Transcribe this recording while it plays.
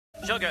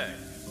sugar,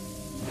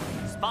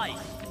 spice,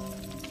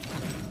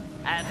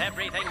 and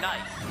everything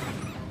nice.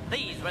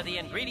 These were the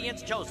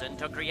ingredients chosen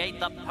to create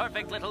the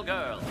perfect little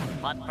girl.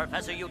 But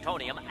Professor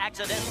Utonium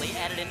accidentally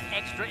added an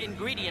extra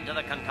ingredient to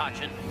the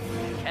concoction,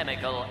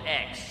 Chemical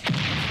X.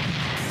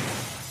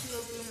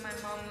 My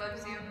mom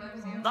loves you.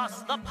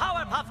 Thus, the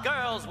Powerpuff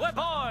Girls were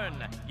born!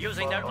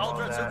 Using their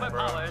ultra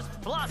superpowers,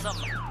 Blossom,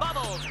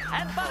 Bubbles,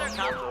 and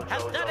Buttercup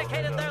have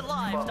dedicated their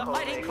lives to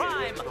fighting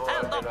crime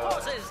and the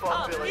forces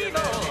of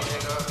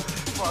evil!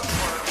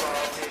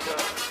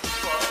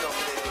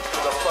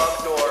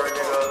 Fuck Dora,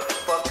 nigga.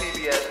 Fuck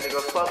PBS,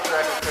 nigga. Fuck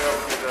Dragon Trail,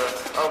 nigga.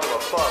 I don't give a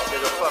fuck,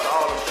 nigga. Fuck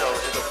all them shows,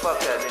 nigga. Fuck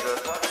that,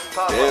 nigga.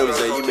 Damn,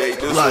 Zay, you made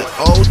this like,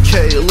 one.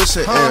 okay,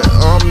 listen, and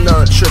I'm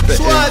not tripping.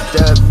 And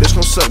that bitch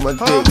gon' suck my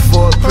dick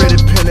for a pretty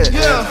penny.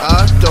 And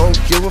I don't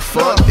give a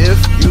fuck if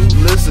you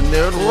listen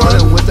there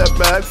running with that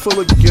bag full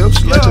of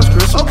gifts like it's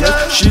Christmas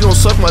gift. She gon'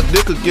 suck my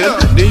dick again,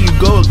 then you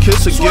go and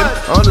kiss again.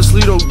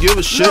 Honestly, don't give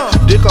a shit.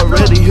 Dick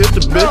already hit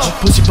the bitch.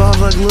 Pussy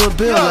balls like Lil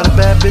Bill. A lot of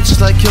bad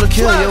bitches like Killer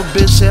Kill. Yo,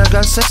 bitch say I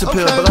got sex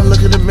appeal, but I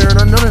look in the mirror and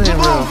I know that ain't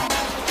real.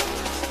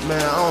 Man,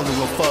 I don't give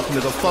a fuck,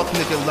 nigga. Fuck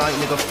Nick and Light,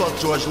 nigga. Fuck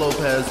George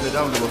Lopez, nigga.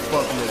 I don't give a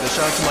fuck, nigga.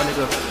 Shout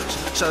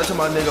out to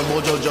my nigga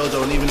Mojo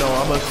Jojo. And even though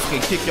I'ma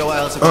fucking kick your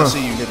ass if I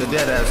see you, nigga.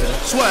 Dead ass, nigga.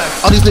 Swag.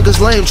 All these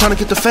niggas lame, trying to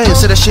get the fame.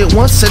 Say that shit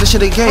once, say that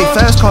shit again.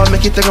 Fast car,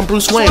 make you think I'm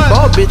Bruce Wayne.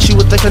 Ball bitch, you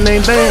would think her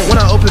name Bang. When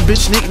I open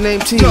bitch, nickname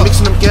team.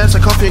 Mixing them gas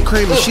like coffee and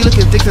cream. She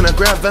looking thick and I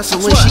grab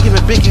Vaseline. She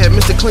giving big head,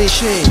 Mr. Clean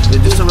Sheen.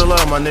 Yeah, this a real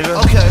love, my nigga.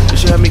 Okay.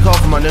 This shit had me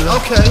coughing, my nigga.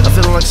 Okay. I'm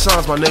feeling like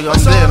Sans, my nigga.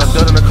 I'm dead, I'm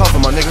done in the coffin,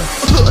 my nigga.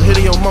 I'm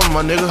hitting your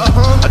mama, my nigga.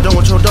 I don't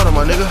want your daughter,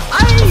 my nigga.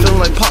 I'm feeling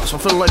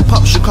like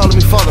Pops, you calling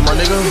me father, my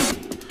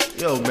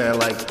nigga. Yo, man,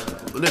 like,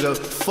 nigga,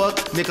 fuck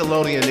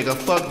Nickelodeon, nigga,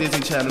 fuck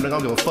Disney Channel, nigga, I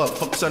don't give a fuck.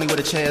 Fuck Sonny with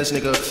a Chance,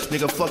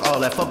 nigga, fuck all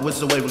that. Fuck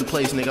Wizards of Waverly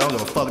Place, nigga, I don't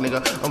give a fuck, nigga.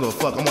 I don't give a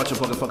fuck. I'm watching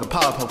fucking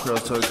Powerpuff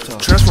Girls talk.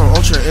 Transform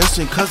Ultra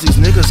Instinct, cause these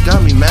niggas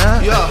got me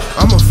mad. Yeah.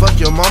 I'ma fuck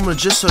your mama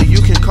just so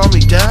you can call me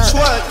dad.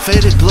 Swag.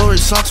 Faded Glory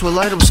socks with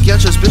light up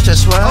sketches, bitch,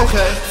 that's swag.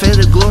 Okay.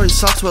 Faded Glory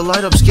socks with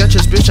light up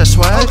sketches, bitch, that's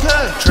swag.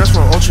 Okay.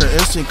 Transform Ultra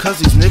Instinct, cause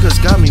these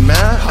niggas got me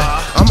mad.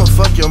 I'ma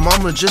fuck your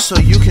mama just so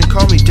you can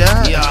call me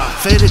dad. Yeah.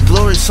 Faded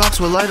Glory socks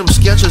with light up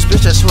sketches,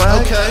 bitch, that's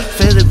swag. Okay.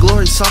 Faded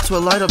Glory socks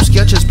with light up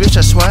sketches, bitch,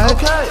 that's swag.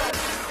 Okay.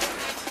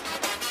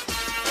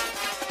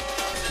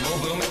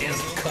 Boom is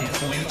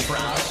complete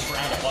trash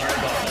and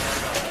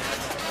hard.